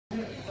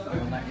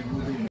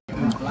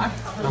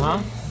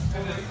Yeah,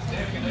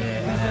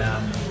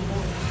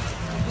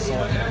 so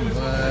it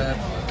work.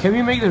 Can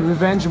we make the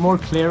revenge more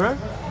clearer?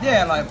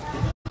 Yeah, like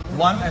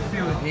one I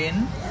fill it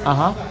in.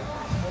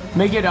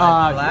 Make it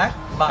Black,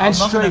 but and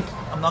straight.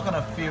 I'm not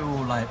gonna fill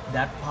like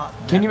that part.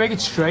 Can you make it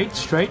straight?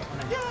 Straight?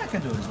 Yeah, I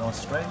can do it all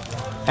straight.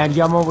 And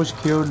Yama was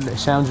cute.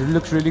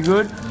 Looks really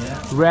good.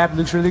 Yeah. Rap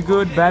looks really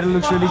good. Battle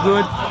looks really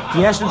good.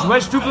 Yes, looks.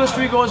 Where's 2 +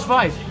 3 =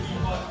 5?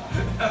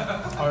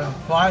 I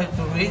tried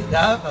to read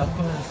that, but I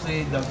couldn't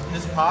see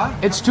this part.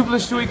 It's 2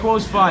 + 2 =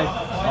 5.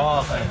 Oh,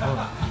 okay, cool.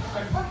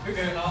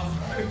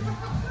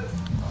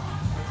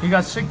 You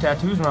got sick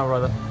tattoos, my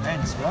brother.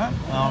 Thanks, bro.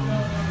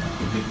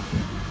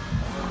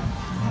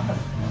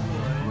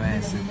 Where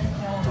is it?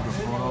 Took a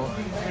photo.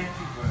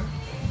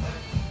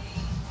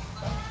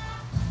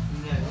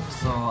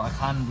 So I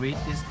can't read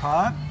this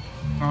part.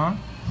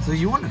 So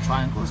you want the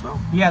triangle as well?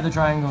 Yeah, the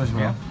triangle as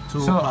well. Yeah. 2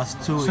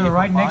 + 2 So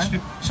right next 5. to,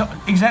 so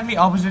exactly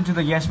opposite to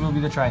the yes will be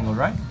the triangle,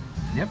 right?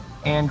 Yep.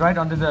 And right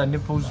under the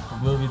nipples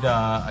will be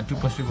the 2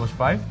 + 2 =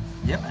 5.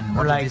 Yep. And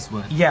what Like is this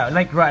word? yeah,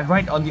 like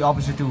right on the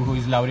opposite to who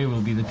is louder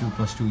will be the 2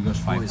 + 2 =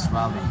 5. Who is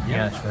rowdy? Yeah,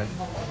 Yep. that's right.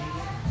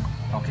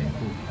 Okay,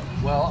 cool.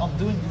 Well, I'm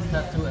doing this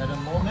tattoo at the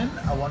moment.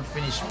 I want to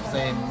finish,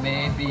 say,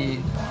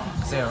 maybe,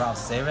 say around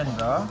 7,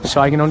 bro.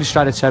 So I can only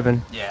start at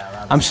 7. Yeah,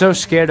 around I'm so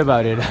scared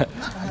about it.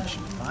 7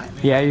 should be fine.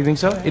 Yeah, you think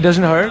so? It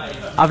doesn't hurt?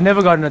 I've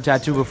never gotten a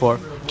tattoo before.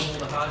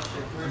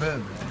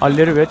 A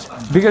little bit.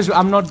 Because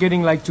I'm not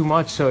getting like too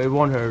much, so it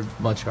won't hurt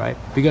much, right?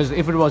 Because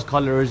if it was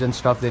colors and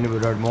stuff, then it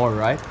would hurt more,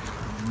 right?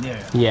 Yeah.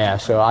 Yeah,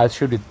 so I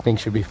think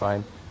should be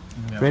fine.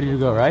 Yeah. Ready to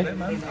go, right?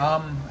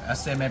 I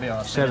say maybe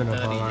around 7 7:30.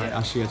 o'clock. Yeah.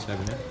 I'll see you at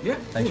 7. Yeah,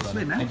 Thanks, cool, brother.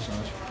 sweet, man. Thanks so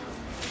much.